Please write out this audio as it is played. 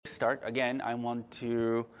start, again, I want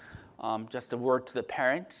to just a word to the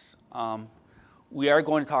parents. We are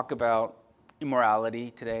going to talk about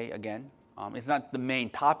immorality today again. It's not the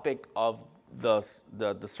main topic of the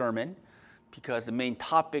sermon, because the main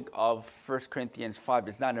topic of 1 Corinthians 5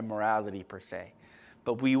 is not immorality per se,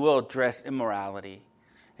 but we will address immorality.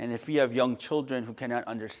 And if you have young children who cannot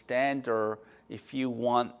understand, or if you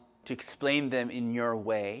want to explain them in your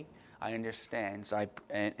way, I understand. So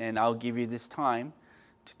I'll give you this time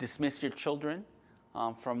to dismiss your children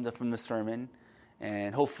from the sermon,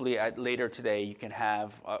 and hopefully later today you can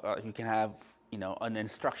have an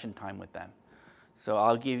instruction time with them. So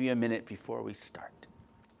I'll give you a minute before we start.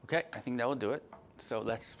 Okay, I think that will do it. So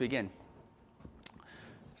let's begin.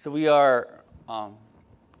 So we are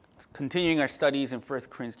continuing our studies in 1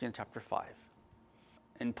 Corinthians chapter 5.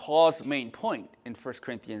 And Paul's main point in 1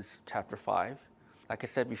 Corinthians chapter 5, like I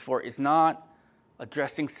said before, is not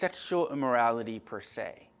addressing sexual immorality per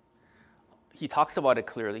se. He talks about it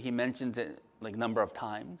clearly. He mentions it like a number of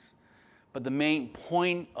times. But the main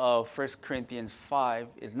point of 1 Corinthians 5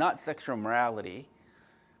 is not sexual immorality,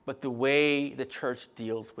 but the way the church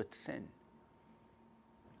deals with sin.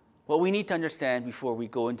 What we need to understand before we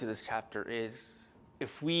go into this chapter is,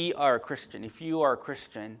 if you are a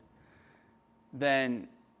Christian, then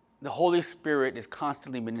the Holy Spirit is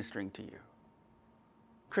constantly ministering to you.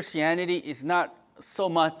 Christianity is not so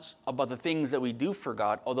much about the things that we do for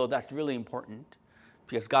God, although that's really important,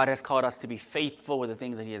 because God has called us to be faithful with the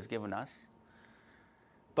things that He has given us.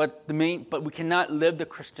 But we cannot live the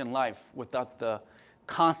Christian life without the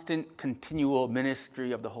constant, continual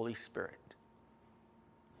ministry of the Holy Spirit.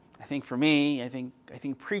 I think for me, I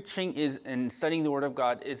think preaching and studying the Word of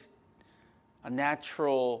God is a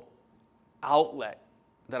natural outlet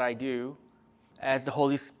that I do as the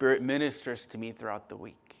Holy Spirit ministers to me throughout the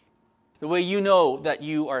week. The way you know that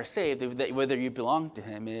you are saved, whether you belong to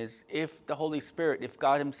Him, is if the Holy Spirit, if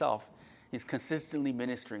God Himself is consistently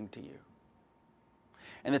ministering to you.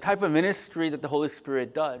 And the type of ministry that the Holy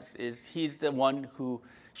Spirit does is He's the one who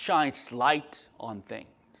shines light on things.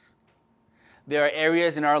 There are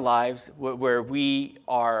areas in our lives where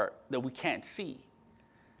that we can't see.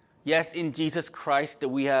 Yes, in Jesus Christ that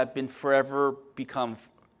we have been forever become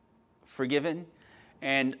forgiven,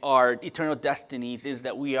 and our eternal destinies is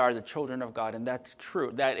that we are the children of God, and that's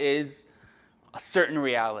true. That is a certain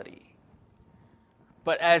reality.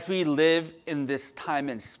 But as we live in this time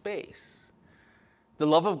and space, the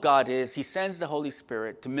love of God is He sends the Holy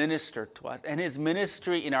Spirit to minister to us, and His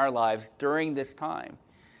ministry in our lives during this time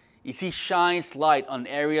is He shines light on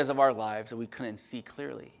areas of our lives that we couldn't see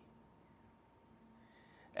clearly.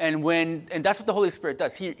 And that's what the Holy Spirit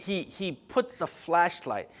does. He puts a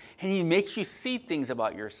flashlight and He makes you see things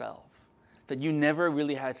about yourself that you never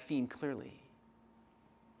really had seen clearly.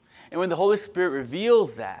 And when the Holy Spirit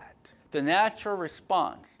reveals that, the natural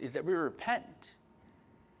response is that we repent.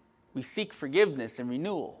 We seek forgiveness and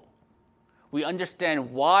renewal. We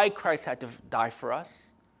understand why Christ had to die for us,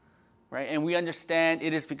 right? And we understand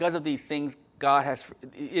it is because of these things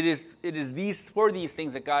it is for these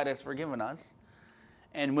things that God has forgiven us.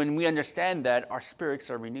 And when we understand that, our spirits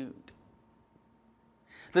are renewed.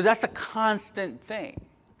 So that's a constant thing.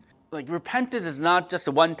 Like, repentance is not just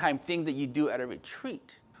a one-time thing that you do at a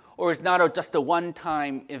retreat, or it's not just a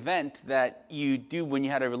one-time event that you do when you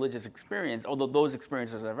had a religious experience, although those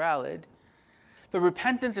experiences are valid. But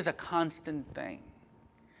repentance is a constant thing.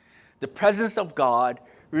 The presence of God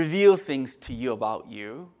reveals things to you about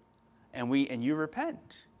you, and you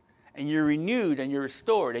repent. And you're renewed, and you're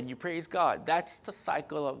restored, and you praise God. That's the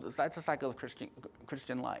cycle of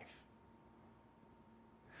Christian life.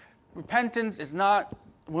 Repentance is not,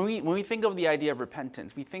 when we think of the idea of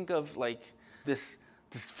repentance, we think of like this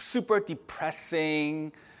super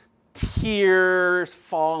depressing, tears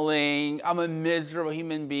falling, I'm a miserable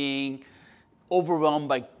human being, overwhelmed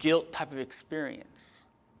by guilt type of experience.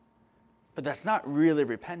 But that's not really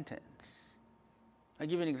repentance. I'll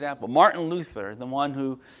give you an example. Martin Luther, the one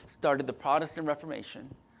who started the Protestant Reformation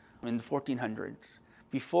in the 1400s,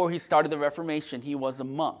 before he started the Reformation, he was a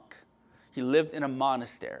monk. He lived in a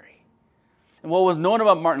monastery. And what was known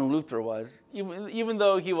about Martin Luther was, even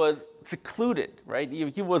though he was secluded, right?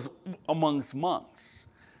 He was amongst monks.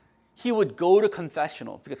 He would go to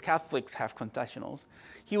confessionals, because Catholics have confessionals.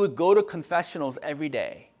 He would go to confessionals every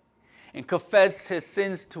day and confess his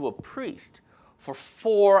sins to a priest for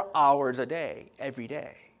 4 hours a day, every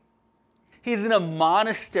day. He's in a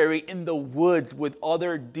monastery in the woods with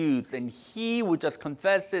other dudes, and he would just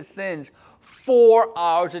confess his sins 4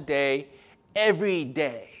 hours a day, every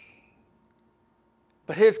day.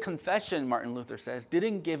 But his confession, Martin Luther says,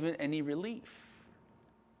 didn't give him any relief.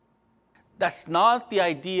 That's not the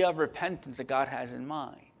idea of repentance that God has in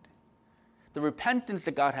mind. The repentance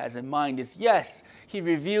that God has in mind is, yes, he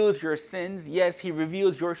reveals your sins. Yes, he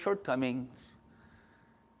reveals your shortcomings.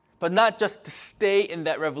 But not just to stay in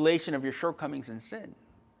that revelation of your shortcomings and sin,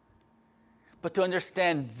 but to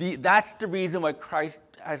understand that's the reason why Christ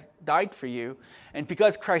has died for you. And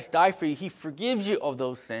because Christ died for you, he forgives you of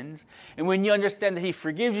those sins. And when you understand that he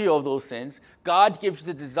forgives you of those sins, God gives you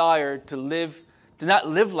the desire to not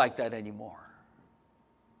live like that anymore.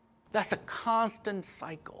 That's a constant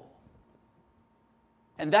cycle.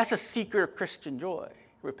 And that's a secret of Christian joy,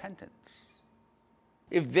 repentance.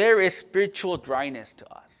 If there is spiritual dryness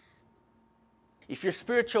to us, if your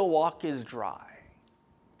spiritual walk is dry,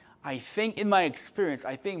 I think in my experience,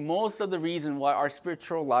 most of the reason why our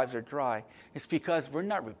spiritual lives are dry is because we're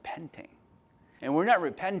not repenting. And we're not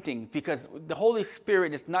repenting because the Holy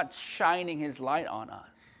Spirit is not shining his light on us.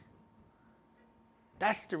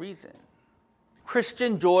 That's the reason.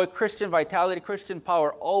 Christian joy, Christian vitality, Christian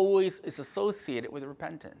power always is associated with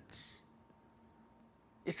repentance.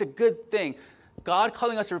 It's a good thing. God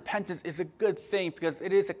calling us to repentance is a good thing because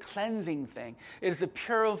it is a cleansing thing. It is a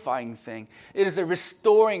purifying thing. It is a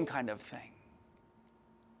restoring kind of thing.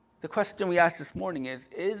 The question we asked this morning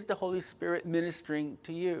is the Holy Spirit ministering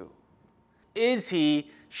to you? Is he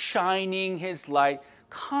shining his light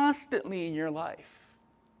constantly in your life?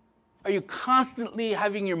 Are you constantly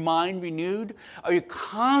having your mind renewed? Are you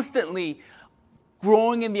constantly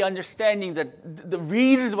growing in the understanding that the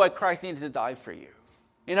reasons why Christ needed to die for you?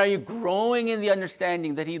 And are you growing in the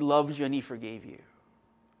understanding that he loves you and he forgave you?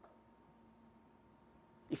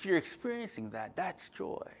 If you're experiencing that, that's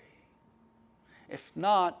joy. If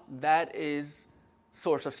not, that is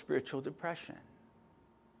source of spiritual depression.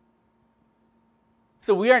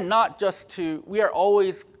 So we are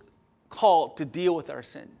always called to deal with our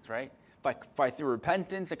sins, right? By through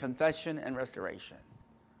repentance and confession and restoration.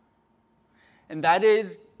 And that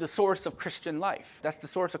is the source of Christian life. That's the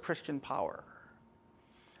source of Christian power.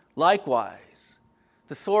 Likewise,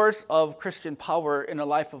 the source of Christian power in the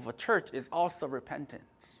life of a church is also repentance.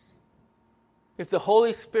 If the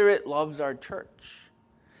Holy Spirit loves our church,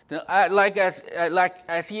 then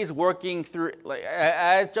as he is working through,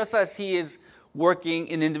 just as he is working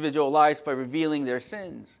in individual lives by revealing their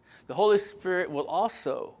sins, the Holy Spirit will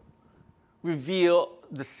also reveal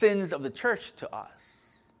the sins of the church to us.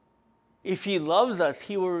 If he loves us,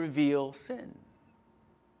 he will reveal sin.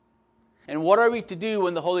 And what are we to do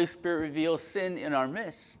when the Holy Spirit reveals sin in our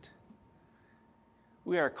midst?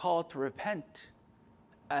 We are called to repent,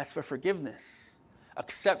 ask for forgiveness,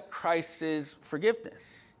 accept Christ's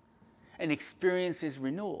forgiveness, and experience his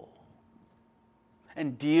renewal,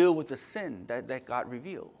 and deal with the sin that God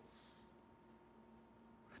reveals.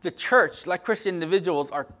 The church, like Christian individuals,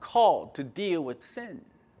 are called to deal with sin.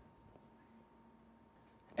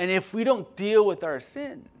 And if we don't deal with our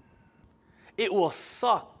sin, it will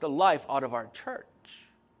suck the life out of our church.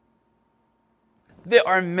 There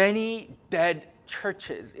are many dead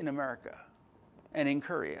churches in America and in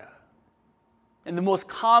Korea. And the most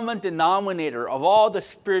common denominator of all the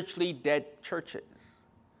spiritually dead churches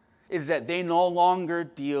is that they no longer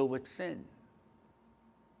deal with sin.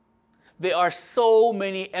 There are so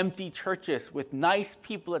many empty churches with nice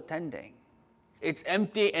people attending. It's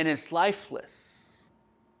empty and it's lifeless.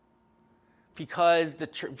 Because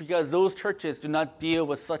those churches do not deal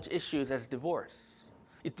with such issues as divorce.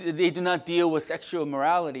 They do not deal with sexual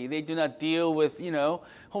immorality. They do not deal with,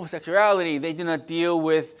 homosexuality. They do not deal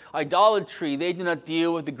with idolatry. They do not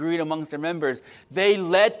deal with the greed amongst their members. They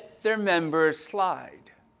let their members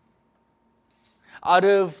slide. Out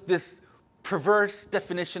of this perverse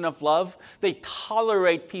definition of love, they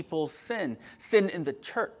tolerate people's sin in the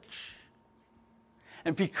church.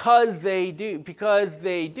 And because they do,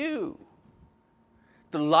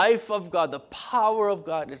 the life of God, the power of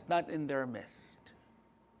God is not in their midst.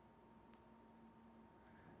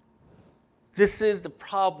 This is the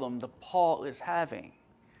problem that Paul is having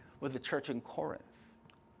with the church in Corinth.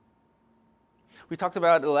 We talked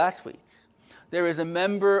about it last week. There is a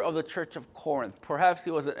member of the church of Corinth. Perhaps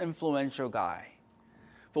he was an influential guy.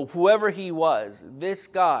 But whoever he was, this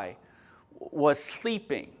guy was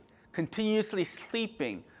sleeping, continuously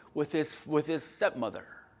sleeping with his stepmother.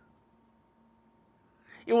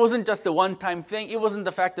 It wasn't just a one-time thing. It wasn't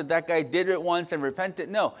the fact that guy did it once and repented.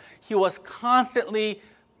 No, he was constantly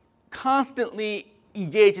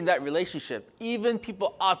engaged in that relationship. Even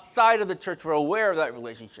people outside of the church were aware of that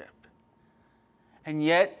relationship. And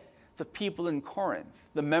yet, the people in Corinth,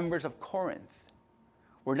 the members of Corinth,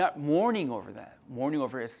 were not mourning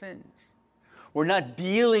over his sins. We're not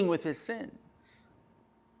dealing with his sins.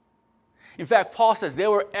 In fact, Paul says they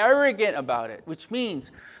were arrogant about it, which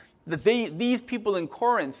means that these people in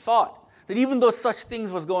Corinth thought that even though such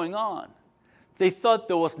things was going on, they thought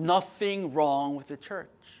there was nothing wrong with the church.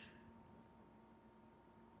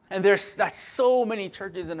 And that's so many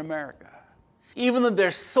churches in America. Even though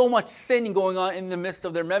there's so much sin going on in the midst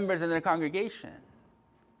of their members and their congregation.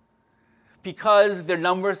 Because their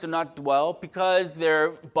numbers do not dwell, because their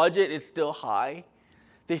budget is still high,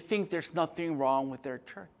 they think there's nothing wrong with their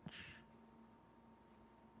church.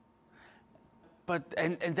 But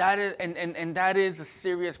that is a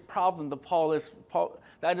serious problem that Paul is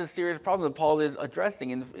addressing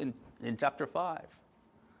in chapter 5.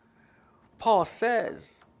 Paul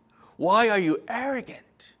says, why are you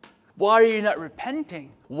arrogant? Why are you not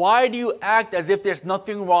repenting? Why do you act as if there's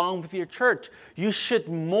nothing wrong with your church? You should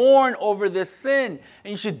mourn over this sin,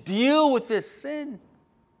 and you should deal with this sin.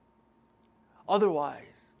 Otherwise,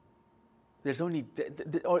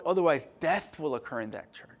 death will occur in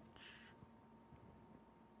that church.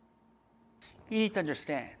 You need to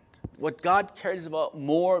understand, what God cares about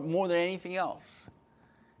more than anything else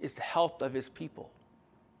is the health of his people.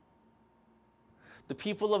 The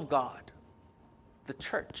people of God, the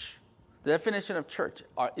church. The definition of church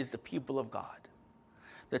is the people of God.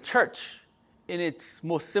 The church, in its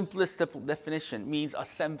most simplest definition, means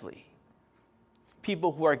assembly.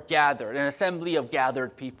 People who are gathered, an assembly of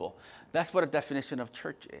gathered people. That's what a definition of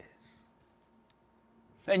church is.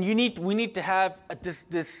 And we need to have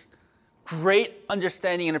this great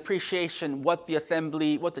understanding and appreciation what the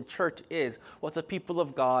assembly, what the church is, what the people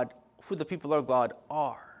of God, who the people of God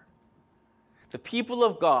are. The people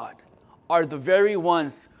of God are the very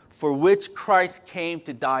ones for which Christ came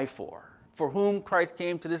to die for whom Christ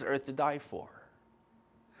came to this earth to die for.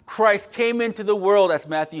 Christ came into the world, as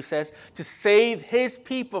Matthew says, to save his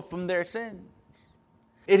people from their sins.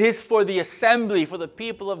 It is for the assembly, for the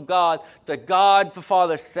people of God, that God the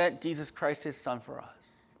Father sent Jesus Christ, his Son, for us.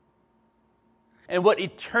 And what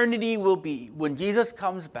eternity will be when Jesus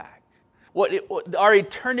comes back, our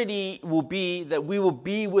eternity will be that we will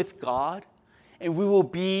be with God, and we will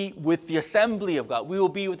be with the assembly of God. We will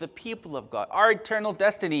be with the people of God. Our eternal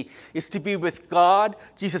destiny is to be with God,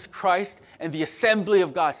 Jesus Christ, and the assembly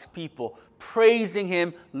of God's people, praising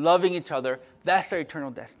him, loving each other. That's our eternal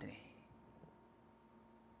destiny.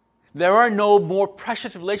 There are no more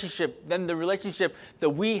precious relationship than the relationship that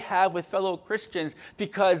we have with fellow Christians,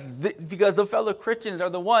 because the fellow Christians are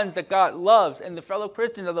the ones that God loves, and the fellow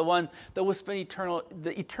Christians are the ones that we'll spend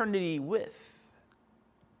the eternity with.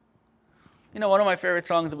 You know, one of my favorite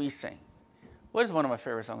songs that we sing. What is one of my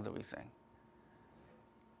favorite songs that we sing?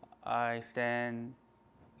 I stand,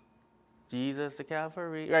 Jesus to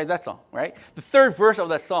Calvary. Right, that song, right? The third verse of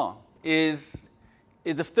that song is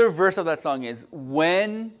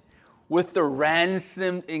when with the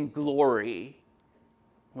ransomed in glory.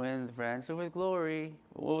 When the ransomed with glory.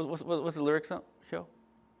 What's the lyrics show?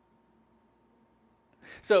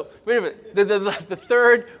 So, wait a minute. The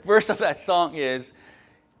third verse of that song is,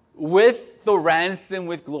 with the ransom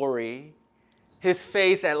with glory, his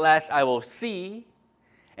face at last I will see,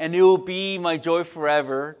 and it will be my joy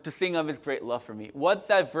forever to sing of his great love for me. What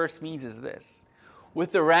that verse means is this.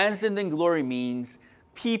 With the ransomed in glory means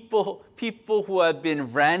people who have been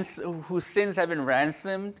whose sins have been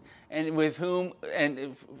ransomed,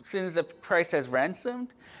 and sins that Christ has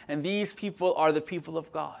ransomed, and these people are the people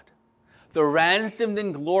of God. The ransomed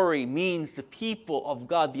in glory means the people of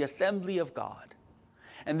God, the assembly of God.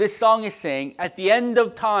 And this song is saying, at the end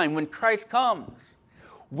of time, when Christ comes,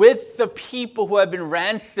 with the people who have been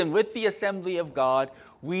ransomed, with the assembly of God,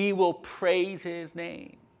 we will praise his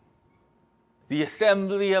name. The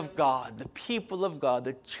assembly of God, the people of God,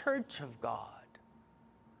 the church of God.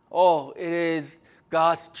 Oh, it is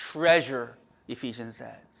God's treasure, Ephesians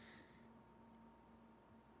says.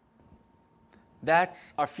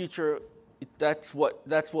 That's our future. That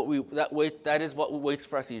is what waits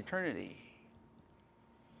for us in eternity.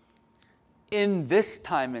 In this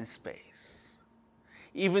time and space,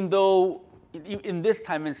 even though in this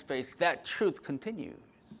time and space that truth continues,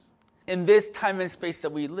 in this time and space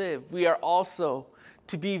that we live, we are also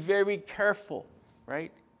to be very careful,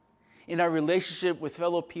 right, in our relationship with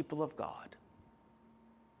fellow people of God.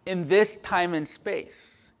 In this time and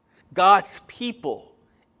space, God's people,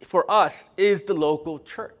 for us, is the local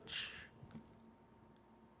church.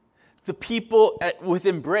 The people with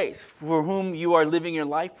Embrace, for whom you are living your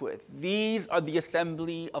life with, these are the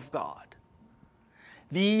assembly of God.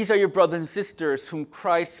 These are your brothers and sisters whom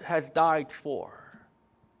Christ has died for.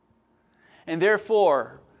 And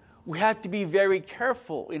therefore, we have to be very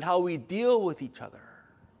careful in how we deal with each other.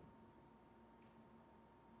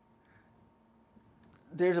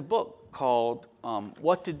 There's a book called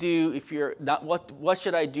 "What to Do If You're Not What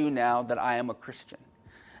Should I Do Now That I Am a Christian,"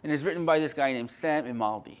 and it's written by this guy named Sam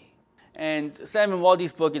Imaldi. And Sam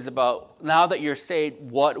Imaldi's book is about now that you're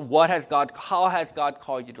saved, how has God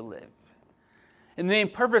called you to live? And the main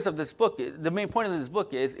purpose of this book, the main point of this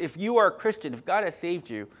book is, if you are a Christian, if God has saved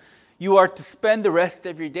you, you are to spend the rest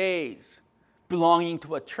of your days belonging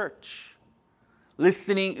to a church,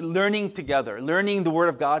 listening, learning together, learning the Word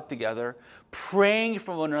of God together, praying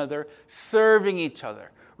for one another, serving each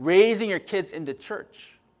other, raising your kids in the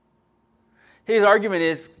church. His argument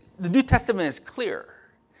is, the New Testament is clear.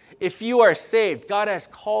 If you are saved, God has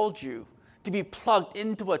called you to be plugged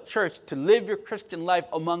into a church, to live your Christian life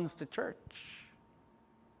amongst the church.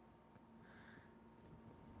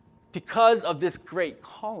 Because of this great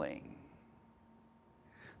calling,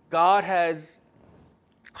 God has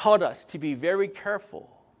called us to be very careful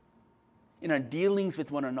in our dealings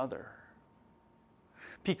with one another.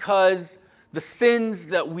 Because the sins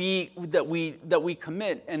that we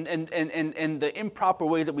commit and the improper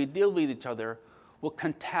ways that we deal with each other will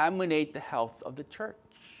contaminate the health of the church.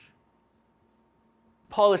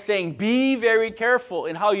 Paul is saying, be very careful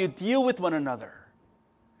in how you deal with one another,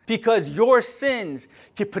 because your sins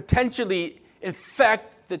could potentially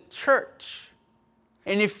infect the church.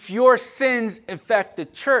 And if your sins infect the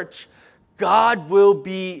church, God will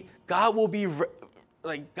be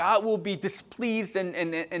displeased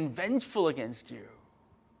and vengeful against you.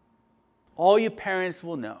 All you parents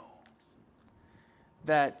will know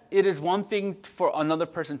that it is one thing for another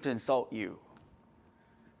person to insult you,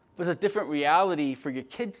 but it's a different reality for your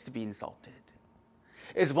kids to be insulted.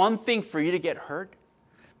 It's one thing for you to get hurt,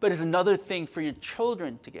 but it's another thing for your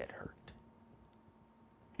children to get hurt.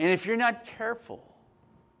 And if you're not careful,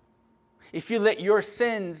 if you let your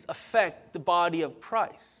sins affect the body of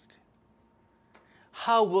Christ,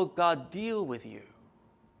 how will God deal with you?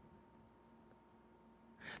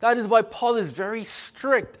 That is why Paul is very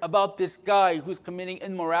strict about this guy who's committing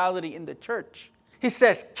immorality in the church. He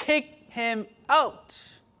says, kick him out.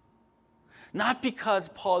 Not because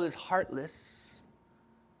Paul is heartless,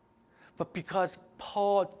 but because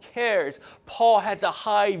Paul cares. Paul has a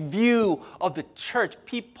high view of the church.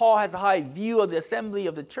 Paul has a high view of the assembly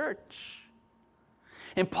of the church.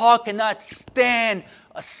 And Paul cannot stand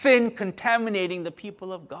a sin contaminating the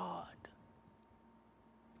people of God.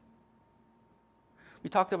 We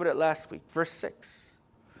talked about it last week. Verse 6.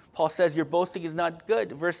 Paul says, your boasting is not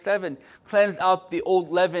good. Verse 7. Cleanse out the old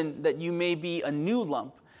leaven that you may be a new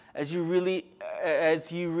lump, as you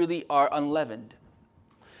really are unleavened.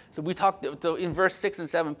 So in verse 6 and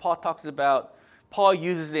 7, Paul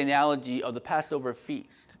uses the analogy of the Passover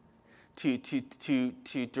feast to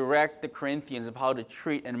direct the Corinthians of how to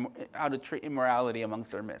treat immorality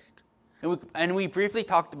amongst their midst. And we briefly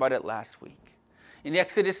talked about it last week. In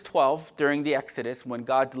Exodus 12, during the Exodus, when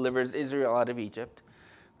God delivers Israel out of Egypt,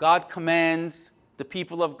 God commands the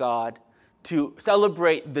people of God to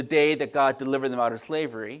celebrate the day that God delivered them out of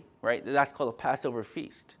slavery, right? That's called a Passover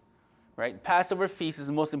feast, right? Passover feast is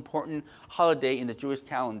the most important holiday in the Jewish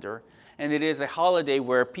calendar, and it is a holiday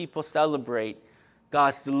where people celebrate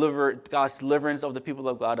God's deliverance of the people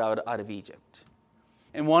of God out of Egypt.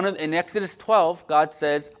 In Exodus 12, God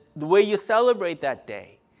says, the way you celebrate that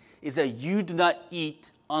day is that you do not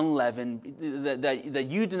eat unleavened, that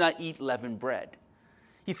you do not eat leavened bread.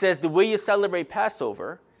 He says the way you celebrate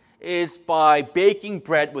Passover is by baking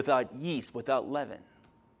bread without yeast, without leaven.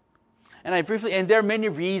 And there are many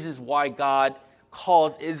reasons why God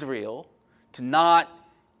calls Israel to not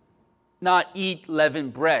eat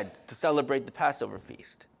leavened bread to celebrate the Passover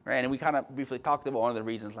feast, right? And we kind of briefly talked about one of the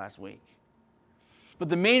reasons last week. But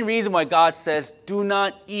the main reason why God says do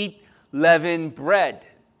not eat leavened bread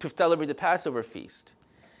to celebrate the Passover feast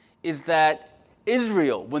is that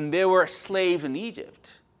Israel, when they were slaves in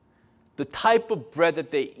Egypt, the type of bread that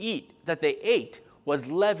they ate was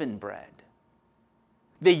leavened bread.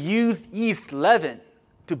 They used yeast leaven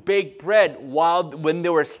to bake bread when they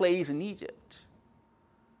were slaves in Egypt.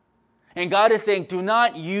 And God is saying, do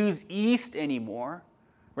not use yeast anymore,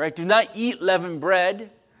 right? Do not eat leavened bread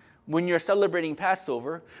when you're celebrating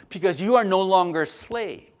Passover, because you are no longer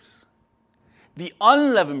slaves. The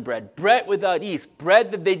unleavened bread, bread without yeast,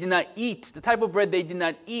 bread that they did not eat, the type of bread they did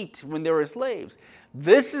not eat when they were slaves.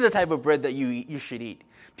 This is the type of bread that you should eat,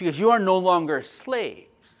 because you are no longer slaves.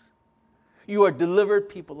 You are delivered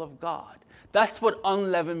people of God. That's what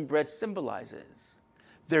unleavened bread symbolizes.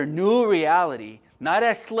 Their new reality, not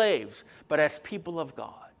as slaves, but as people of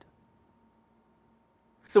God.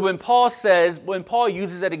 So when Paul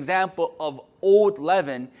uses that example of old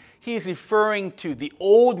leaven, he is referring to the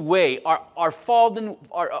old way, our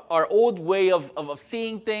old way of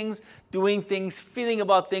seeing things, doing things, feeling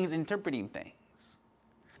about things, interpreting things.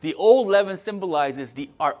 The old leaven symbolizes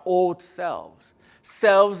our old selves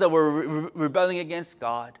that were rebelling against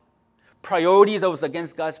God, priorities that was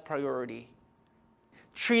against God's priority,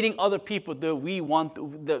 treating other people the way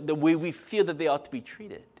we feel that they ought to be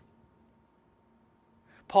treated.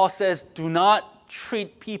 Paul says, do not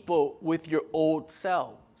treat people with your old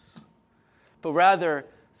selves, but rather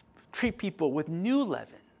treat people with new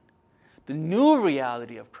leaven, the new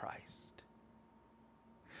reality of Christ.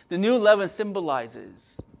 The new leaven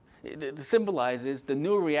symbolizes the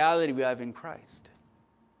new reality we have in Christ.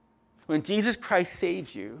 When Jesus Christ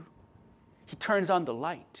saves you, he turns on the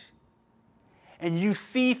light, and you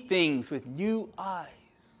see things with new eyes.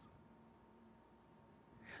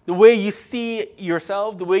 The way you see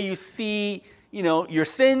yourself, the way you see, your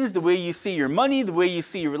sins, the way you see your money, the way you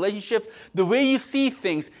see your relationship, the way you see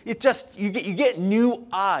things, you get new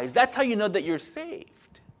eyes. That's how you know that you're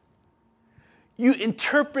saved. You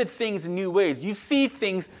interpret things in new ways. You see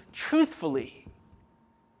things truthfully.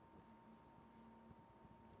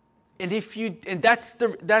 And that's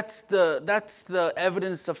the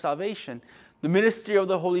evidence of salvation, the ministry of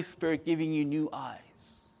the Holy Spirit giving you new eyes.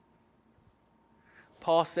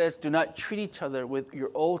 Paul says, do not treat each other with your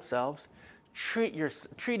old selves. Treat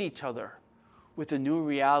each other with the new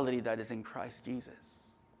reality that is in Christ Jesus.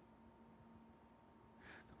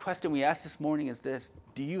 The question we ask this morning is this: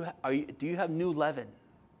 do you have new leaven?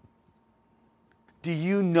 Do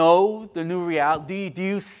you know the new reality? Do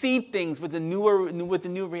you see things with the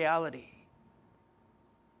new reality?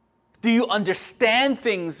 Do you understand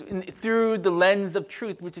things through the lens of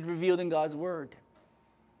truth which is revealed in God's Word?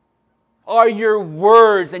 Are your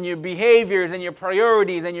words and your behaviors and your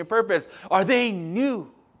priorities and your purpose, are they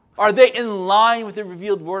new? Are they in line with the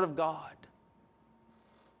revealed Word of God?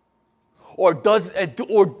 Or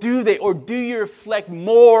do you reflect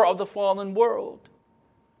more of the fallen world?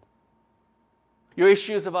 Your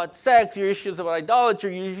issues about sex, your issues about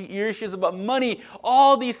idolatry, your issues about money,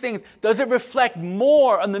 all these things, does it reflect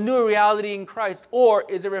more on the new reality in Christ, or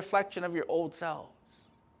is it a reflection of your old selves?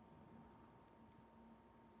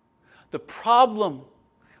 The problem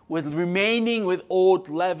with remaining with old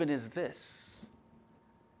leaven is this: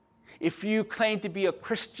 if you claim to be a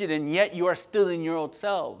Christian and yet you are still in your old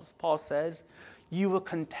selves, Paul says, you will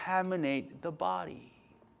contaminate the body.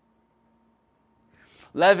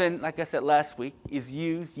 Leaven, like I said last week,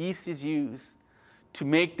 yeast is used to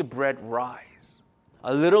make the bread rise.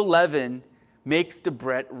 A little leaven makes the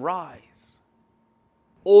bread rise.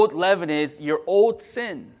 Old leaven is your old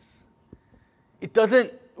sins.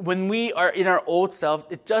 When we are in our old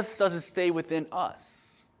self, it just doesn't stay within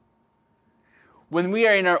us. When we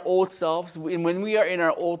are in our old selves, when we are in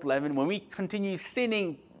our old leaven, when we continue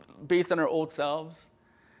sinning based on our old selves,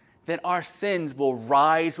 then our sins will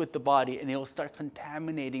rise with the body and it will start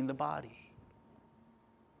contaminating the body.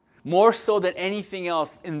 More so than anything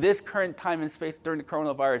else in this current time and space during the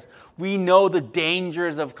coronavirus, we know the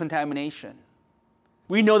dangers of contamination.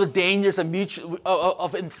 We know the dangers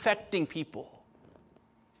of infecting people.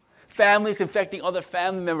 Families infecting other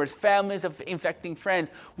family members, families infecting friends.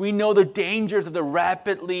 We know the dangers of the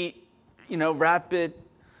rapid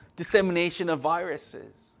dissemination of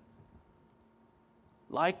viruses.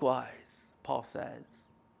 Likewise, Paul says,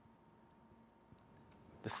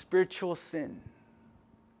 the spiritual sin,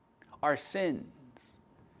 our sins,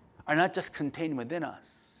 are not just contained within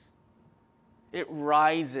us. It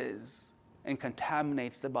rises and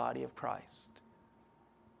contaminates the body of Christ.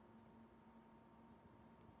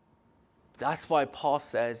 That's why Paul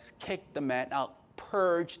says, kick the man out,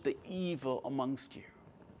 purge the evil amongst you.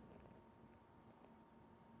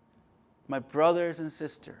 My brothers and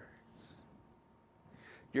sisters,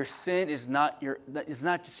 your sin is not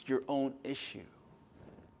just your own issue.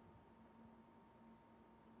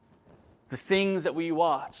 The things that we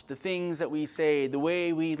watch, the things that we say, the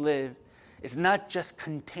way we live, is not just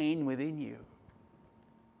contained within you.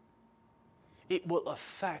 It will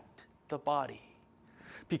affect the body.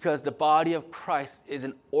 Because the body of Christ is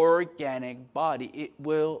an organic body. It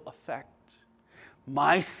will affect.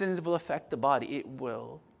 My sins will affect the body. It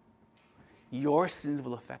will. Your sins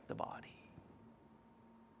will affect the body.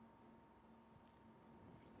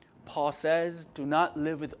 Paul says, do not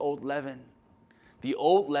live with old leaven. The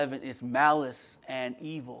old leaven is malice and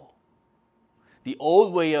evil. The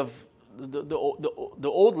old way of the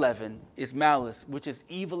old leaven is malice, which is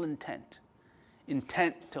evil intent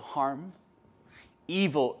to harm.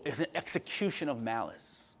 Evil is an execution of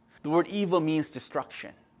malice. The word evil means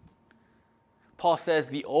destruction. Paul says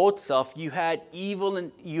the old self, you had evil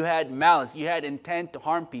and you had malice, you had intent to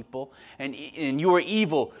harm people, and you were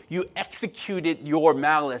evil. You executed your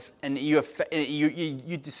malice, and you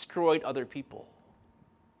destroyed other people.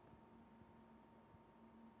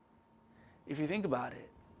 If you think about it,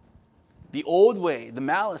 the old way, the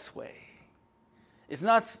malice way, it's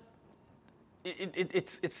not.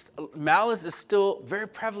 It's malice is still very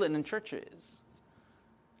prevalent in churches,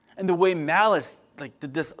 and the way malice, like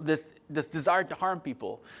this desire to harm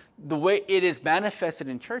people, the way it is manifested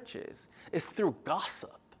in churches is through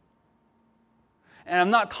gossip. And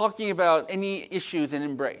I'm not talking about any issues in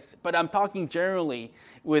Embrace, but I'm talking generally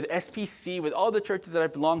with SPC, with all the churches that I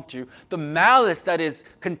belong to, the malice that is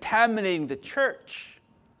contaminating the church.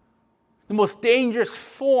 The most dangerous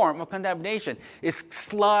form of contamination is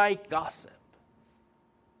sly gossip.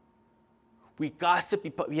 We gossip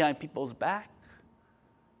behind people's back.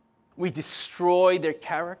 We destroy their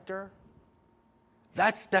character.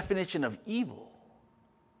 That's the definition of evil.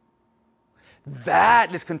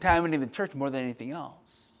 That is contaminating the church more than anything else.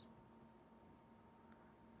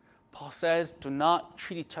 Paul says, do not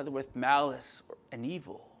treat each other with malice and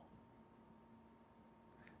evil.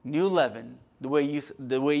 New leaven, the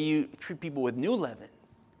way you treat people with new leaven,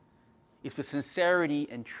 is with sincerity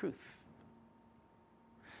and truth.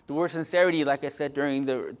 The word sincerity, like I said during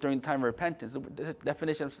the time of repentance, the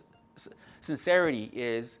definition of sincerity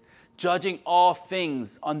is judging all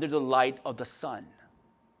things under the light of the sun.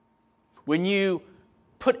 When you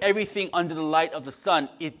put everything under the light of the sun,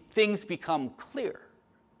 things become clear.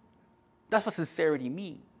 That's what sincerity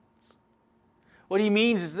means. What he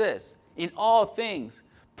means is this: in all things,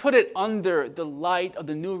 put it under the light of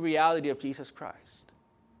the new reality of Jesus Christ.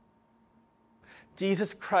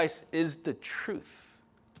 Jesus Christ is the truth.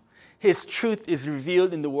 His truth is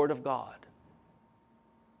revealed in the Word of God.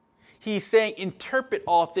 He's saying, interpret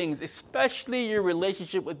all things, especially your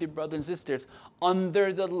relationship with your brothers and sisters,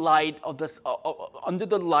 under the light of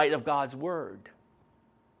God's Word.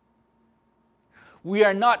 We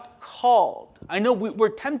are not called. I know we're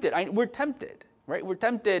tempted. We're tempted, right? We're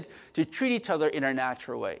tempted to treat each other in our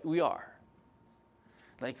natural way. We are.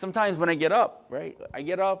 Like sometimes when I get up, right? I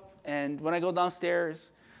get up, and when I go downstairs,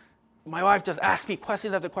 my wife just asks me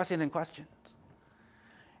questions after question and questions.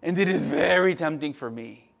 And it is very tempting for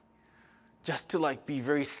me just to be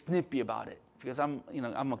very snippy about it, because I'm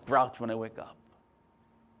a grouch when I wake up.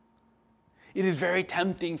 It is very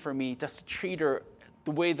tempting for me just to treat her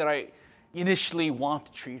the way that I initially want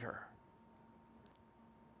to treat her.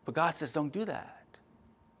 But God says, don't do that.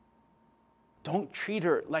 Don't treat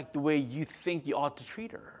her like the way you think you ought to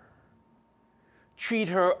treat her. Treat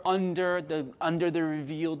her under the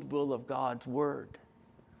revealed will of God's Word.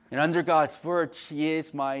 And under God's Word, she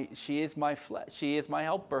is my flesh. She is my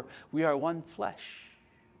helper. We are one flesh.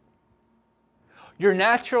 Your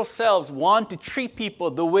natural selves want to treat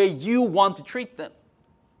people the way you want to treat them,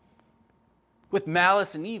 with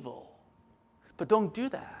malice and evil. But don't do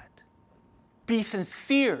that. Be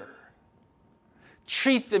sincere.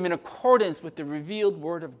 Treat them in accordance with the revealed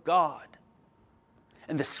Word of God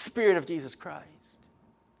and the Spirit of Jesus Christ.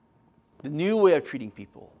 The new way of treating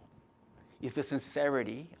people is with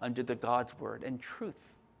sincerity under the God's Word and truth.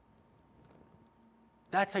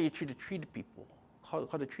 That's how you treat people, how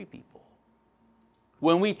to treat people.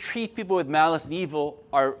 When we treat people with malice and evil,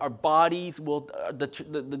 our bodies will,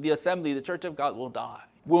 the assembly, the church of God will die.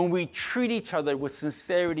 When we treat each other with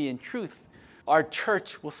sincerity and truth, our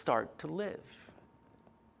church will start to live.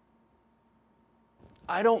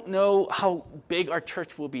 I don't know how big our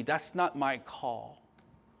church will be. That's not my call.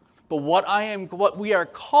 But what we are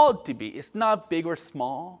called to be is not big or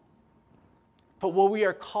small. But what we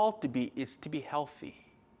are called to be is to be healthy.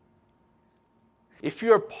 If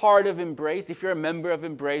you're a part of Embrace, if you're a member of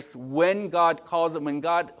Embrace, when God calls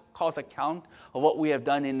account of what we have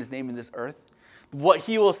done in His name in this earth, what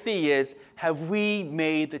He will see is, have we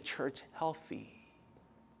made the church healthy?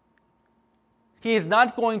 He is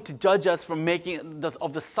not going to judge us from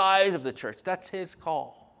of the size of the church. That's His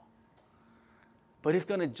call. But He's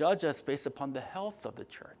going to judge us based upon the health of the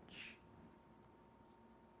church.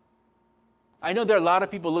 I know there are a lot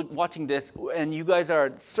of people watching this, and you guys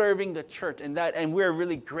are serving the church, and we're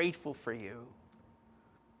really grateful for you.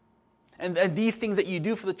 And these things that you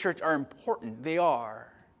do for the church are important. They are.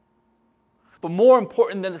 But more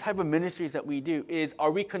important than the type of ministries that we do is,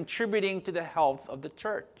 are we contributing to the health of the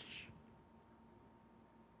church?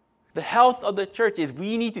 The health of the church is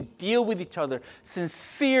we need to deal with each other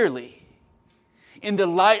sincerely in the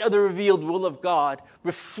light of the revealed will of God,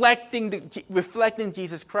 reflecting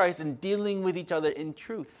Jesus Christ and dealing with each other in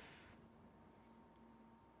truth.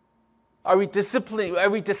 Are we disciplining? Are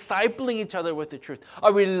we discipling each other with the truth?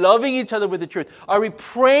 Are we loving each other with the truth? Are we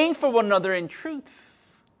praying for one another in truth?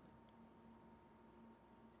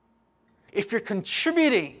 If you're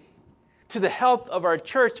contributing to the health of our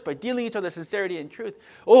church by dealing with each other with sincerity and truth,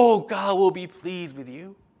 oh, God will be pleased with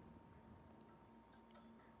you.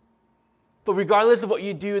 But regardless of what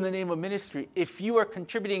you do in the name of ministry, if you are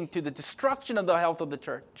contributing to the destruction of the health of the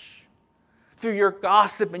church, through your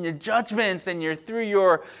gossip and your judgments and through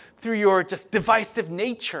your just divisive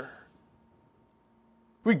nature,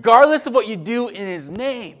 regardless of what you do in His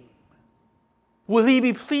name, will He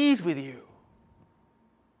be pleased with you?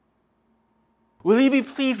 Will He be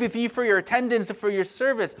pleased with you for your attendance and for your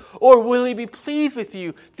service? Or will He be pleased with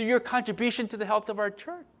you through your contribution to the health of our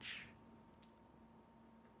church?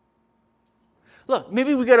 Look,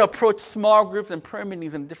 maybe we got to approach small groups and prayer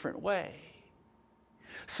meetings in a different way.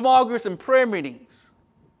 Small groups and prayer meetings,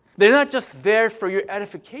 they're not just there for your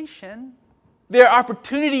edification. They're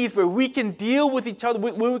opportunities where we can deal with each other,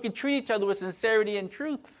 where we can treat each other with sincerity and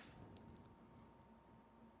truth.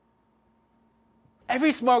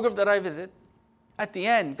 Every small group that I visit, at the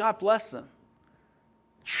end, God bless them,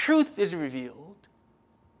 truth is revealed.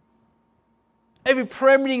 Every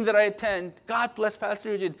prayer meeting that I attend, God bless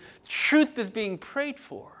Pastor Eugene, truth is being prayed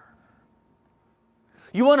for.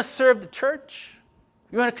 You want to serve the church?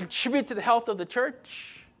 You want to contribute to the health of the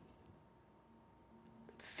church?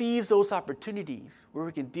 Seize those opportunities where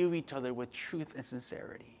we can deal with each other with truth and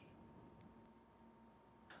sincerity.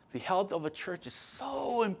 The health of a church is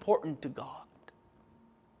so important to God.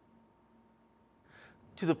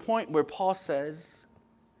 To the point where Paul says,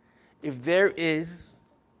 if there is,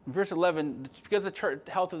 in verse 11, because the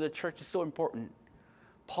health of the church is so important,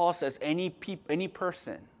 Paul says any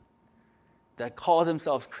person that calls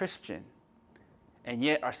themselves Christian and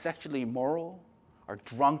yet are sexually immoral, are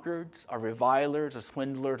drunkards, are revilers, are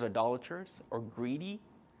swindlers, idolaters, or greedy,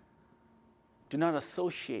 do not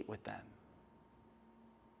associate with them.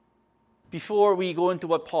 Before we go into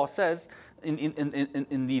what Paul says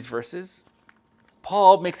in these verses,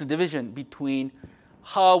 Paul makes a division between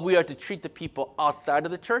how we are to treat the people outside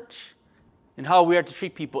of the church and how we are to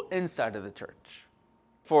treat people inside of the church.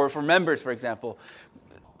 For members, for example,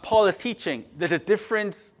 Paul is teaching there's a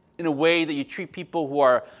difference in a way that you treat people who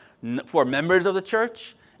are members of the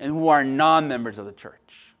church and who are non-members of the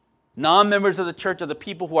church. Non-members of the church are the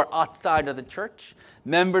people who are outside of the church.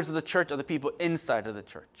 Members of the church are the people inside of the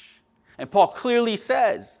church. And Paul clearly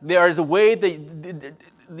says there is a way that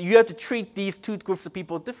you have to treat these two groups of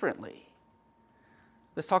people differently.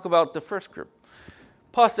 Let's talk about the first group.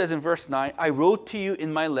 Paul says in verse 9, I wrote to you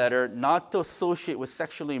in my letter not to associate with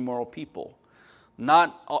sexually immoral people,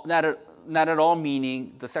 not at all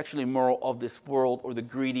meaning the sexually immoral of this world or the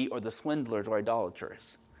greedy or the swindlers or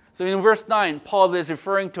idolaters. So in verse 9, Paul is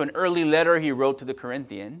referring to an early letter he wrote to the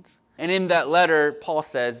Corinthians. And in that letter, Paul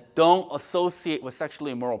says, don't associate with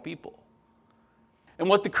sexually immoral people. And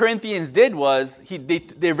what the Corinthians did was,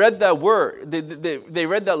 they read that word, they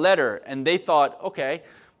read that letter, and they thought, okay,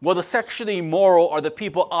 well, the sexually immoral are the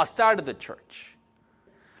people outside of the church.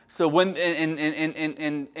 So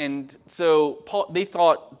they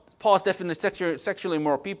thought Paul's definition of sexually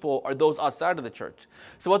immoral people are those outside of the church.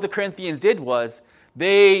 So what the Corinthians did was,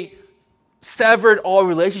 they severed all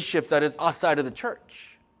relationships that is outside of the church.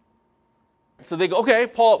 So they go, okay,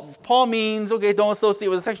 Paul means, okay, don't associate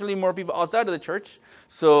with sexually immoral people outside of the church,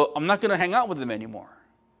 so I'm not going to hang out with them anymore.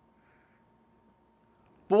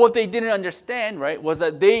 But what they didn't understand, right, was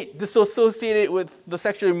that they disassociated with the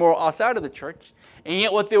sexually immoral outside of the church, and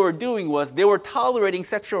yet what they were doing was they were tolerating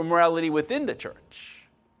sexual immorality within the church.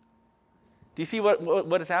 Do you see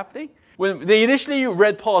what is happening? When they initially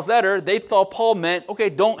read Paul's letter, they thought Paul meant, okay,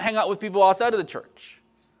 don't hang out with people outside of the church.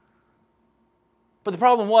 But the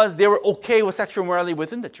problem was they were okay with sexual immorality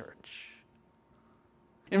within the church.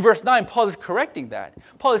 In verse 9, Paul is correcting that.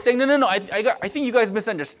 Paul is saying, no, I think you guys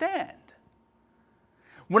misunderstand.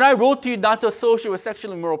 When I wrote to you not to associate with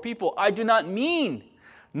sexually immoral people, I do not mean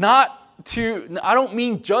I don't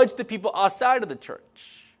mean judge the people outside of the church.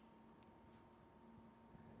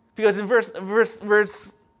 Because in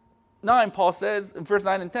verse 9, Paul says, in verse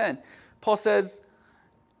 9 and 10, Paul says,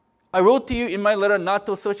 I wrote to you in my letter not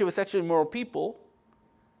to associate with sexually immoral people,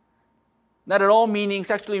 not at all meaning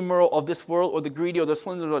sexually immoral of this world or the greedy or the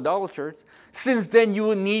swindlers or idolaters, since then you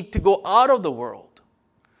will need to go out of the world.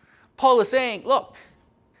 Paul is saying, look,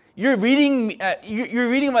 you're reading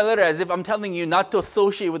my letter as if I'm telling you not to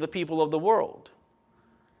associate with the people of the world.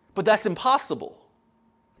 But that's impossible.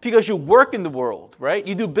 Because you work in the world, right?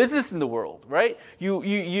 You do business in the world, right?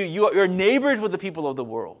 You're neighbors with the people of the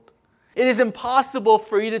world. It is impossible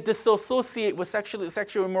for you to disassociate with sexually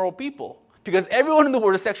immoral people, because everyone in the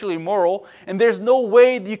world is sexually immoral, and there's no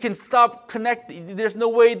way that you can stop connecting. There's no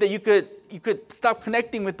way that you could stop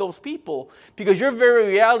connecting with those people, because your very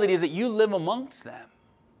reality is that you live amongst them.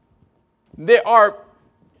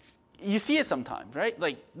 You see it sometimes, right?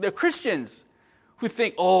 Like there are Christians who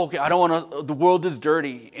think, oh, okay, the world is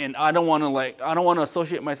dirty, and I don't want to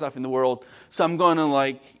associate myself in the world, so I'm going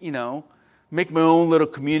to make my own little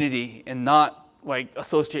community and not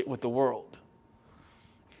associate with the world.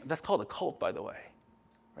 That's called a cult, by the way.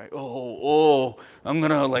 Right? I'm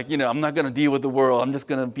gonna I'm not gonna deal with the world. I'm just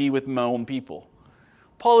gonna be with my own people.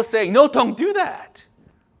 Paul is saying, no, don't do that.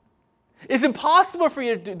 It's impossible for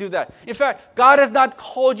you to do that. In fact, God has not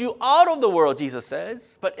called you out of the world, Jesus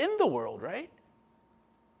says, but in the world, right?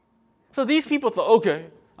 So these people thought, okay,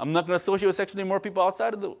 I'm not going to associate with sexually immoral people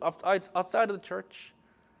outside of the church.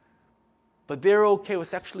 But they're okay with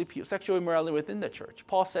sexual immorality within the church.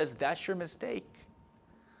 Paul says that's your mistake.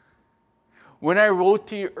 When I wrote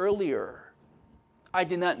to you earlier, I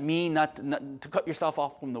did not mean not to cut yourself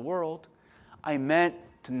off from the world. I meant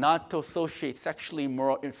not to associate sexual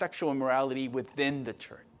immorality within the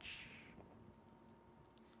church.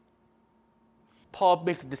 Paul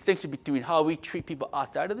makes a distinction between how we treat people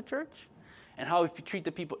outside of the church and how we treat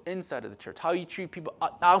the people inside of the church. How you treat people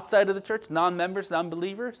outside of the church, non-members,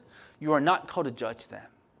 non-believers, you are not called to judge them.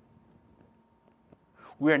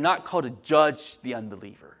 We are not called to judge the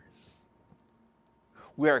unbelievers.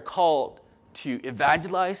 We are called to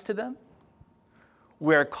evangelize to them.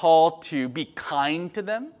 We are called to be kind to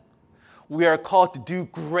them. We are called to do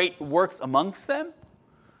great works amongst them.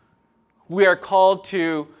 We are called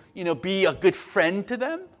to, be a good friend to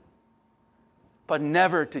them, but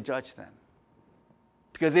never to judge them.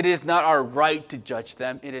 Because it is not our right to judge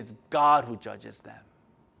them. It is God who judges them.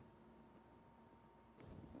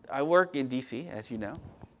 I work in D.C., as you know,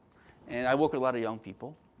 and I work with a lot of young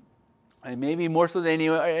people. And maybe more so than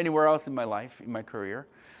anywhere else in my life, in my career,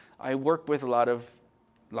 I work with a lot of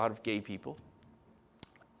gay people.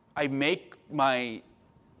 I make by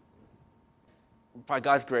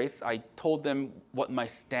God's grace, I told them what my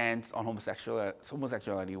stance on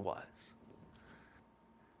homosexuality was.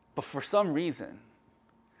 But for some reason,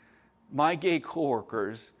 my gay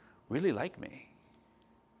coworkers really like me.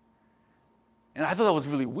 And I thought that was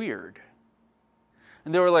really weird.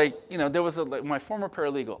 And they were like, there was my former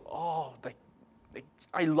paralegal,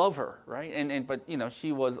 I love her, right? But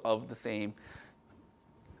she was of the same.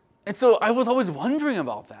 And so I was always wondering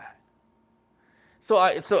about that. So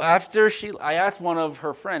after I asked one of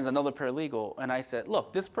her friends, another paralegal, and I said,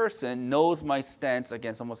 look, this person knows my stance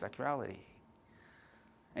against homosexuality.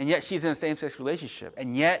 And yet she's in a same-sex relationship.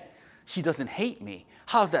 And yet she doesn't hate me.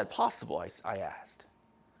 How's that possible, I asked.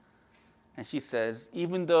 And she says,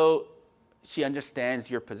 even though she understands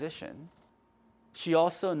your position, she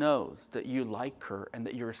also knows that you like her and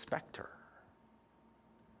that you respect her.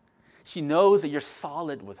 She knows that you're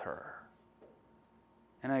solid with her.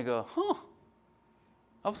 And I go,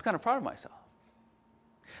 I was kind of proud of myself.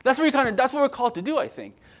 That's what we're called to do, I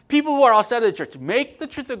think. People who are outside of the church, make the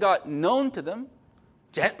truth of God known to them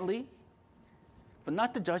gently, but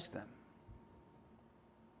not to judge them.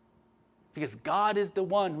 Because God is the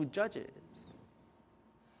one who judges.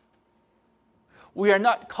 We are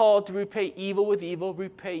not called to repay evil with evil,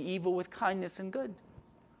 repay evil with kindness and good.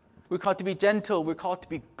 We're called to be gentle. We're called to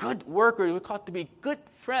be good workers. We're called to be good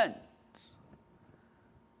friends.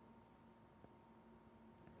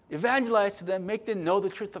 Evangelize to them, make them know the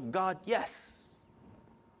truth of God, yes,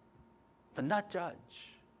 but not judge.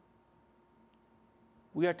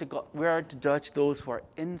 We are to judge those who are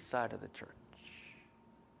inside of the church.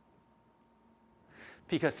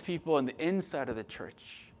 Because people on the inside of the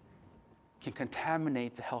church can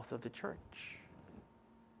contaminate the health of the church.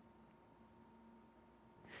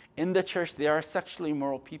 In the church, there are sexually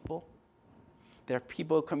immoral people. There are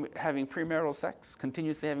people having premarital sex,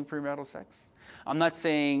 continuously having premarital sex. I'm not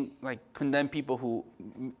saying condemn people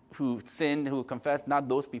who sin, who confess, not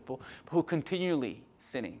those people, but who continually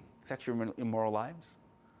sinning, sexually immoral lives.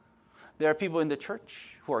 There are people in the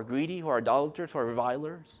church who are greedy, who are idolaters, who are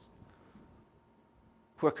revilers,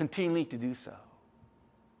 who are continually to do so.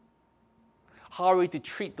 How are we to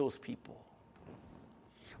treat those people?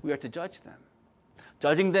 We are to judge them.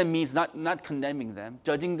 Judging them means not condemning them.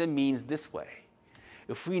 Judging them means this way.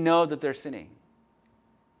 If we know that they're sinning,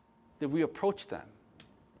 that we approach them,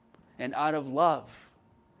 and out of love,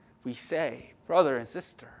 we say, brother and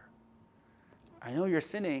sister, I know you're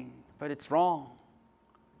sinning, but it's wrong.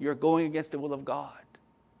 You're going against the will of God.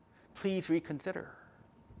 Please reconsider.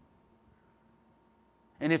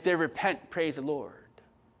 And if they repent, praise the Lord.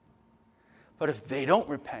 But if they don't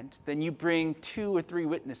repent, then you bring 2 or 3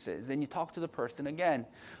 witnesses. Then you talk to the person again.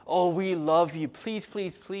 Oh, we love you. Please,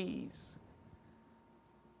 please, please.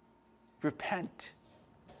 Repent.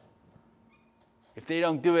 If they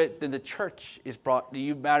don't do it, then the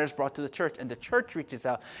matter is brought to the church, and the church reaches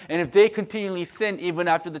out. And if they continually sin, even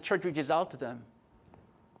after the church reaches out to them,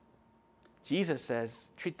 Jesus says,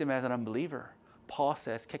 treat them as an unbeliever. Paul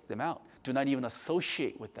says, kick them out. Do not even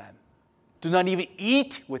associate with them. Do not even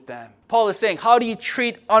eat with them. Paul is saying, how do you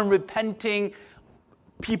treat unrepenting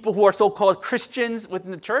people who are so-called Christians within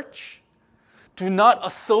the church? Do not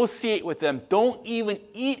associate with them. Don't even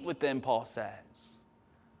eat with them, Paul says.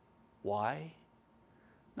 Why?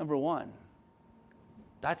 Number 1,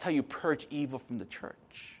 that's how you purge evil from the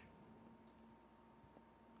church.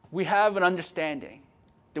 We have an understanding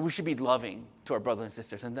that we should be loving to our brothers and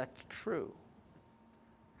sisters, and that's true.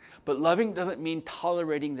 But loving doesn't mean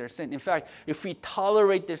tolerating their sin. In fact, if we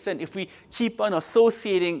tolerate their sin, if we keep on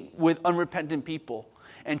associating with unrepentant people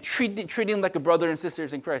and treating them like a brother and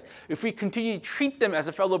sisters in Christ, if we continue to treat them as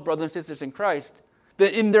a fellow brother and sisters in Christ,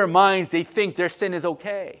 then in their minds they think their sin is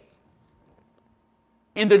okay.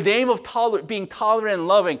 In the name of being tolerant and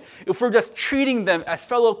loving, if we're just treating them as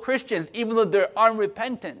fellow Christians, even though they're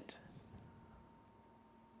unrepentant,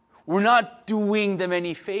 we're not doing them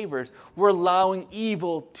any favors. We're allowing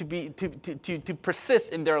evil to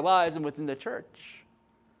persist in their lives and within the church.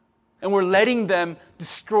 And we're letting them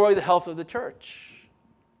destroy the health of the church.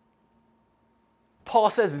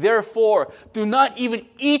 Paul says, therefore, do not even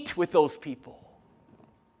eat with those people.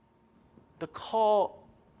 The call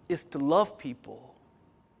is to love people.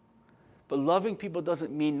 But loving people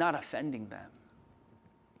doesn't mean not offending them.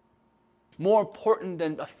 More important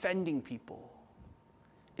than offending people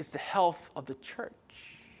is the health of the church.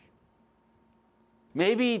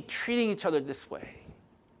 Maybe treating each other this way.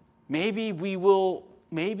 Maybe we'll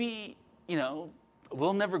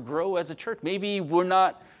never grow as a church. Maybe we're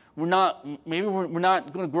not going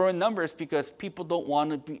to grow in numbers because people don't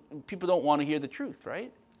want to hear the truth,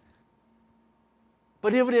 right?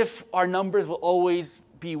 But even if our numbers will always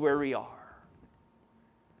be where we are,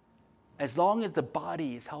 as long as the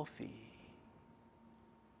body is healthy,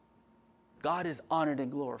 God is honored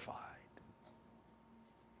and glorified.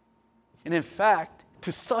 And in fact,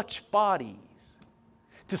 to such bodies,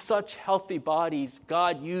 to such healthy bodies,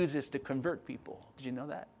 God uses to convert people. Did you know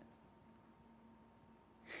that?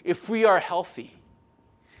 If we are healthy,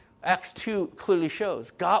 Acts 2 clearly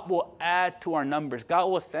shows God will add to our numbers. God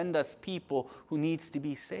will send us people who needs to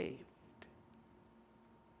be saved.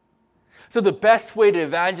 So the best way to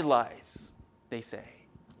evangelize, they say,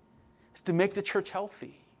 is to make the church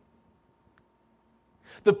healthy.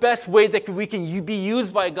 The best way that we can be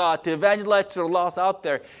used by God to evangelize to the lost out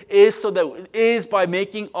there is by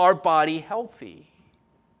making our body healthy.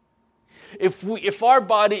 If our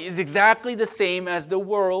body is exactly the same as the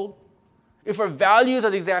world, if our values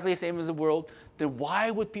are exactly the same as the world, then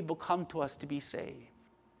why would people come to us to be saved?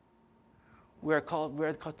 We are called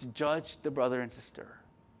to judge the brother and sister.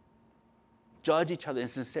 Judge each other in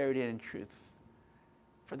sincerity and in truth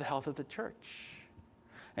for the health of the church.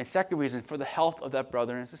 And second reason, for the health of that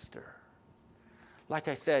brother and sister. Like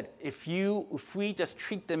I said, if we just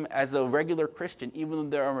treat them as a regular Christian, even though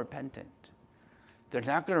they're unrepentant, they're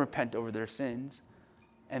not going to repent over their sins,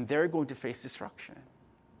 and they're going to face destruction.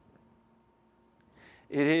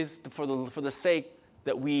 It is for the sake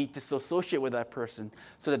that we disassociate with that person,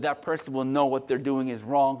 so that that person will know what they're doing is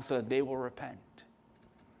wrong, so that they will repent.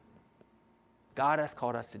 God has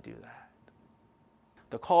called us to do that.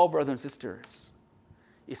 The call, brothers and sisters,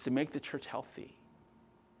 is to make the church healthy.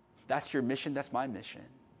 That's your mission. That's my mission.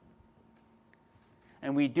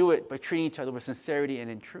 And we do it by treating each other with sincerity and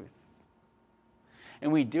in truth. And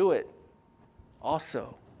we do it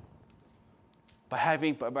also by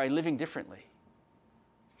living differently.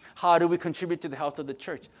 How do we contribute to the health of the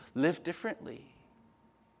church? Live differently.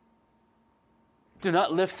 Do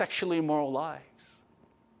not live sexually immoral lives.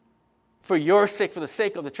 For your sake, for the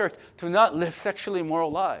sake of the church, do not live sexually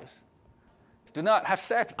immoral lives. Do not have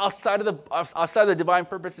sex outside of the divine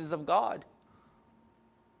purposes of God.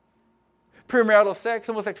 Premarital sex,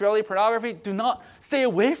 homosexuality, pornography, do not stay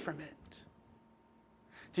away from it.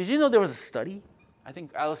 Did you know there was a study? I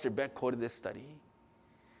think Alistair Beck quoted this study.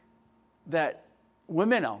 That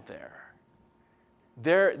women out there,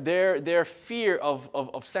 their fear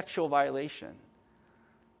of sexual violation,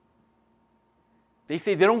 they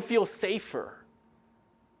say they don't feel safer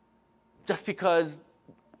just because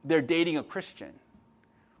they're dating a Christian.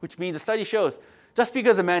 Which means the study shows, just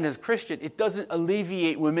because a man is Christian, it doesn't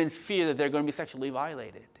alleviate women's fear that they're going to be sexually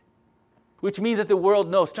violated. Which means that the world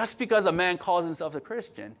knows just because a man calls himself a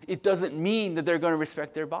Christian, it doesn't mean that they're going to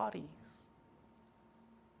respect their bodies.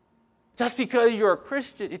 Just because you're a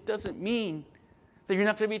Christian, it doesn't mean that you're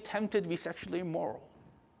not going to be tempted to be sexually immoral.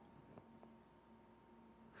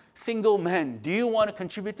 Single men, do you want to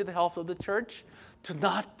contribute to the health of the church? To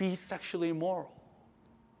not be sexually immoral.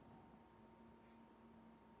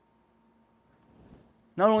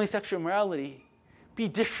 Not only sexual immorality, be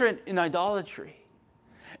different in idolatry.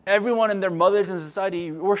 Everyone and their mothers in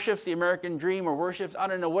society worships the American dream or worships, I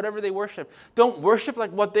don't know, whatever they worship. Don't worship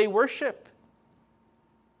like what they worship.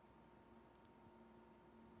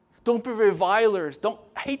 Don't be revilers. Don't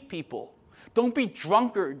hate people. Don't be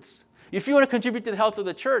drunkards. If you want to contribute to the health of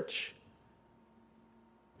the church,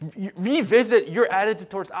 revisit your attitude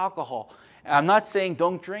towards alcohol. I'm not saying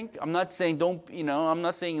don't drink. I'm not saying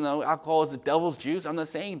alcohol is the devil's juice. I'm not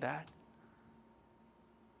saying that.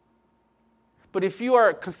 But if you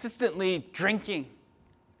are consistently drinking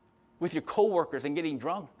with your coworkers and getting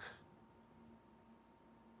drunk,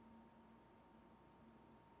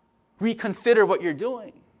 reconsider what you're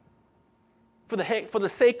doing. For the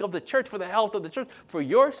sake of the church, for the health of the church, for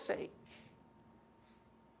your sake.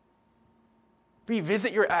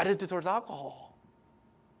 Revisit your attitude towards alcohol.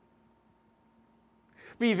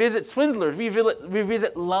 Revisit swindlers.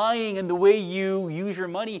 Revisit lying and the way you use your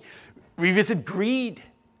money. Revisit greed.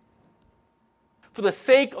 For the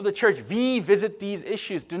sake of the church, revisit these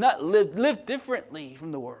issues. Do not live differently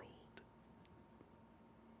from the world.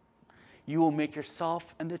 You will make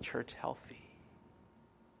yourself and the church healthy.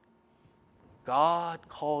 God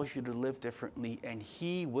calls you to live differently, and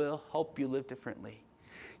He will help you live differently.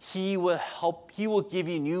 He will give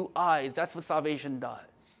you new eyes. That's what salvation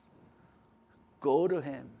does. Go to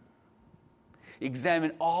Him.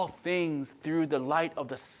 Examine all things through the light of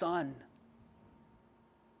the Son.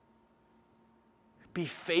 Be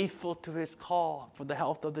faithful to His call for the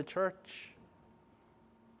health of the church.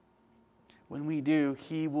 When we do,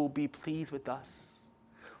 He will be pleased with us.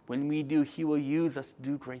 When we do, He will use us to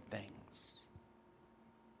do great things.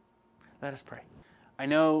 Let us pray. I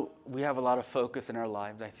know we have a lot of focus in our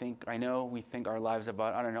lives. I know we think our lives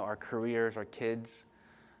about, our careers, our kids.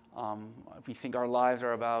 We think our lives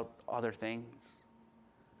are about other things.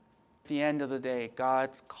 At the end of the day,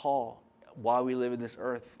 God's call while we live in this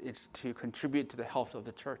earth is to contribute to the health of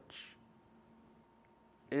the church.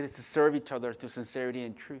 It is to serve each other through sincerity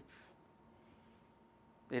and truth.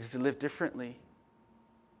 It is to live differently.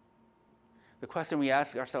 The question we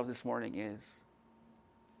ask ourselves this morning is,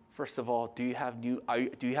 first of all, do you have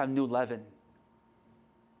new leaven?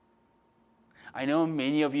 I know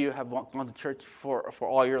many of you have gone to church for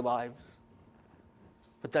all your lives,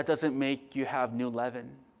 but that doesn't make you have new leaven.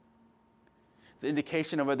 The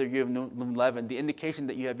indication of whether you have new leaven, the indication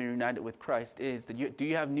that you have been united with Christ is that do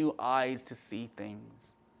you have new eyes to see things?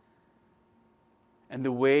 And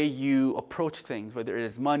the way you approach things, whether it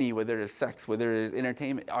is money, whether it is sex, whether it is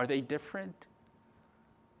entertainment, are they different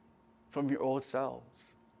from your old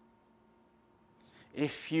selves?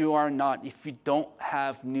 If you don't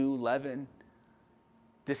have new leaven,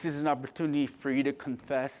 this is an opportunity for you to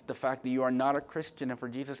confess the fact that you are not a Christian and for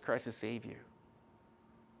Jesus Christ to save you.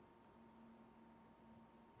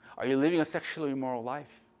 Are you living a sexually immoral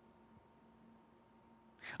life?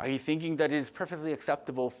 Are you thinking that it is perfectly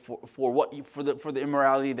acceptable for the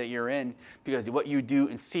immorality that you're in because what you do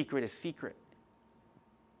in secret is secret?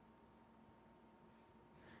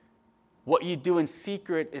 What you do in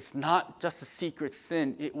secret is not just a secret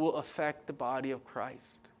sin. It will affect the body of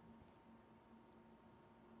Christ.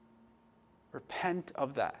 Repent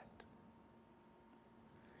of that.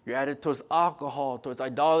 Your attitude towards alcohol, towards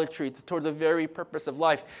idolatry, towards the very purpose of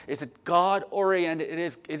life. Is it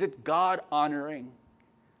God-oriented? Is it God-honoring?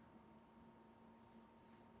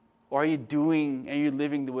 Or are you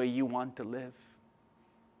living the way you want to live?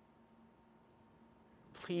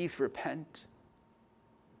 Please repent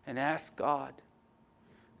and ask God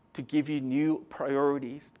to give you new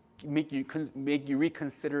priorities, make you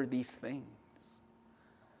reconsider these things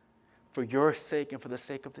for your sake and for the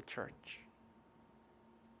sake of the church.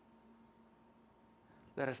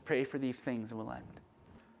 Let us pray for these things and we'll end.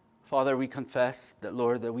 Father, we confess that,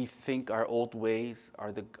 Lord, that we think our old ways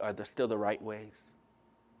are still the right ways.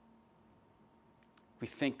 We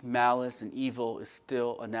think malice and evil is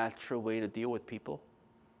still a natural way to deal with people.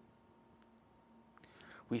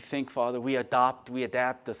 We think, Father, we adapt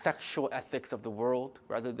the sexual ethics of the world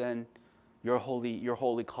rather than your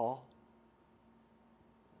holy call.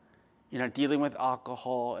 Dealing with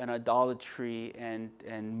alcohol and idolatry and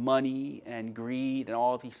money and greed and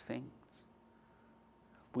all these things.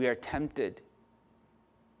 We are tempted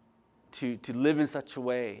to live in such a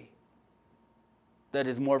way that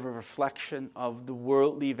is more of a reflection of the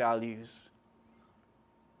worldly values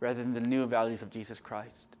rather than the new values of Jesus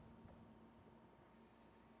Christ.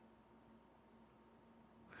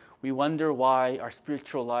 We wonder why our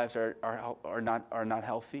spiritual lives are not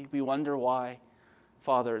healthy. We wonder why,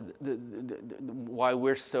 Father, why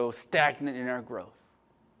we're so stagnant in our growth.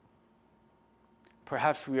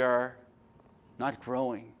 Perhaps we are not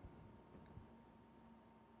growing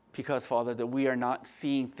because, Father, that we are not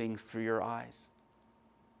seeing things through your eyes.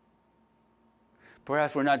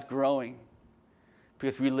 Perhaps we're not growing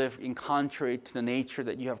because we live in contrary to the nature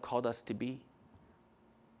that you have called us to be.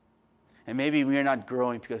 And maybe we are not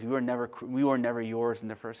growing because we were never yours in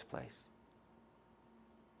the first place.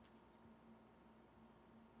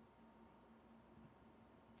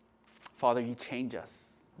 Father, you change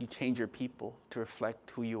us. You change your people to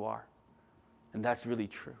reflect who you are. And that's really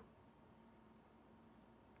true.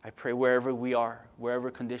 I pray wherever we are,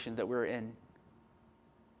 wherever conditions that we're in,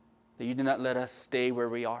 that you do not let us stay where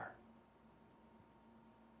we are,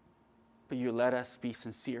 but you let us be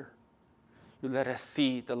sincere. You let us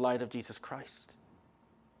see the light of Jesus Christ.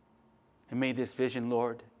 And may this vision,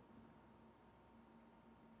 Lord,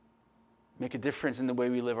 make a difference in the way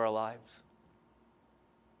we live our lives.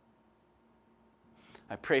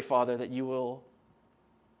 I pray, Father, that you will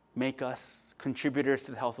make us contributors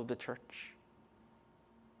to the health of the church.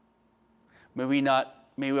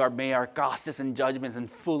 May our gossips and judgments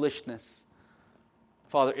and foolishness,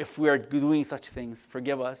 Father, if we are doing such things,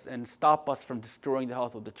 forgive us and stop us from destroying the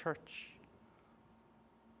health of the church.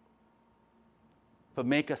 But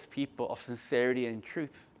make us people of sincerity and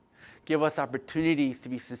truth. Give us opportunities to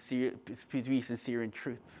be sincere in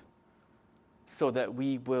truth, so that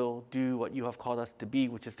we will do what you have called us to be,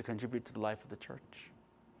 which is to contribute to the life of the church.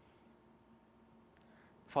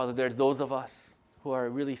 Father, there are those of us who are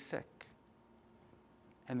really sick.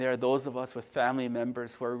 And there are those of us with family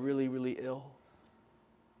members who are really, really ill.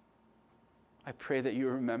 I pray that you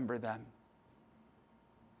remember them.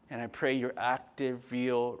 And I pray your active,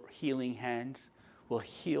 real, healing hands will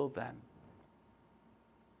heal them.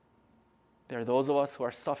 There are those of us who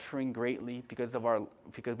are suffering greatly because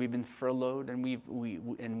we've been furloughed and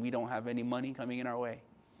we don't have any money coming in our way.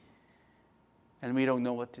 And we don't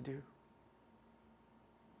know what to do.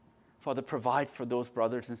 Father, provide for those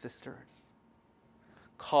brothers and sisters.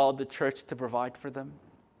 Call the church to provide for them.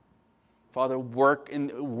 Father,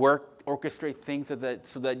 orchestrate things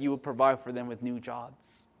so that you will provide for them with new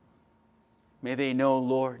jobs. May they know,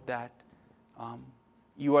 Lord, that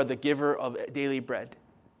you are the giver of daily bread.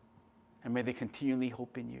 And may they continually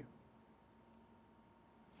hope in you.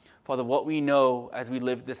 Father, what we know as we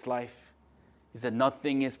live this life is that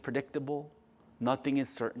nothing is predictable, nothing is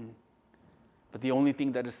certain. But the only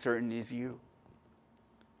thing that is certain is you.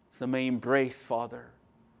 So may embrace, Father,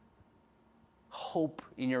 hope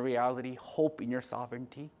in your reality, hope in your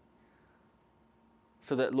sovereignty,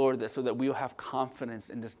 so that, Lord, so that we will have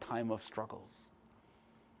confidence in this time of struggles.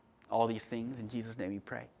 All these things, in Jesus' name we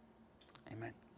pray. Amen.